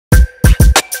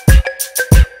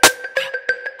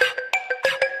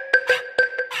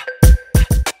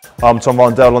I'm Tom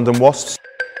Varndell, London Wasps.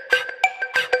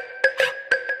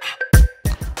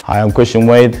 Hi, I'm Christian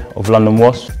Wade of London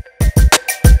Wasps.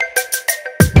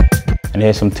 And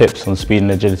here's some tips on speed and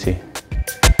agility.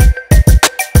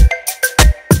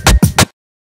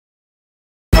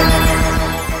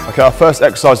 Okay, our first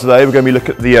exercise today, we're going to be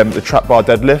looking at the trap bar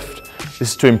deadlift. This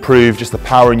is to improve just the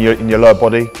power in your lower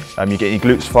body. You get your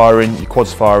glutes firing, your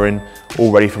quads firing,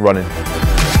 all ready for running.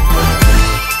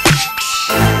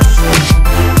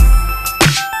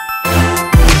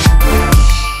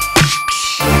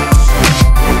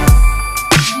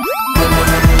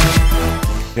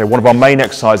 Okay, one of our main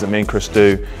exercises that me and Chris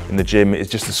do in the gym is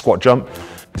just the squat jump.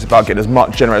 It's about getting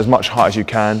generate as much height as you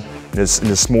can in as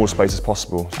small space as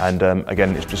possible. And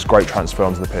again, it's just great transfer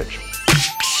onto the pitch.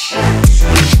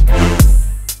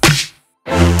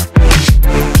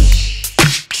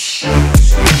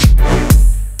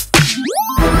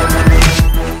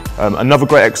 Another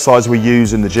great exercise we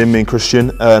use in the gym, me and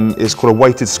Christian, is called a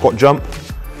weighted squat jump.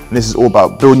 And this is all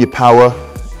about building your power,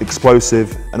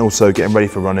 explosive, and also getting ready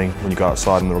for running when you go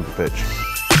outside on the rugby pitch.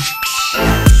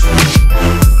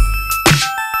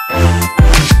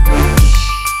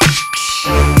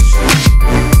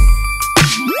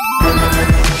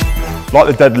 Like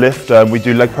the deadlift, we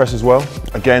do leg press as well.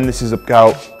 Again, this is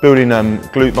about building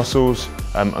glute muscles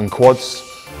and quads,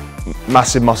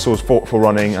 massive muscles for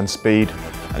running and speed.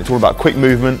 And it's all about quick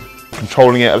movement,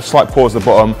 controlling it, a slight pause at the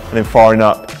bottom, and then firing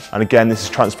up. And again, this is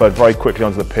transferred very quickly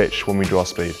onto the pitch when we do our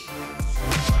speed.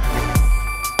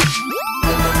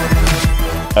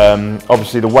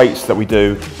 Obviously, the weights that we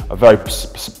do are very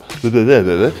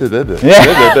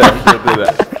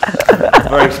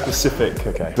very specific.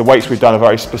 Okay. The weights we've done are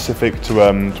very specific to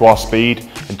our speed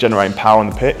and generating power on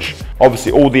the pitch.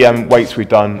 Obviously, all the weights we've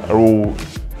done are all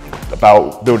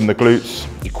about building the glutes,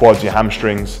 your quads, your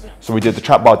hamstrings. So we did the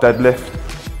trap bar deadlift.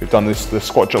 We've done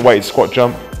the weighted squat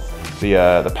jump,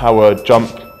 the power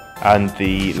jump, and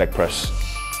the leg press.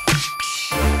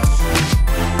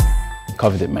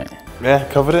 Covered it, mate. Yeah,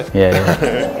 covered it?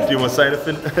 Yeah. Do you want to say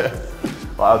anything?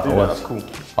 I'll do that, that's cool.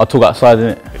 I'll talk outside,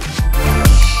 innit?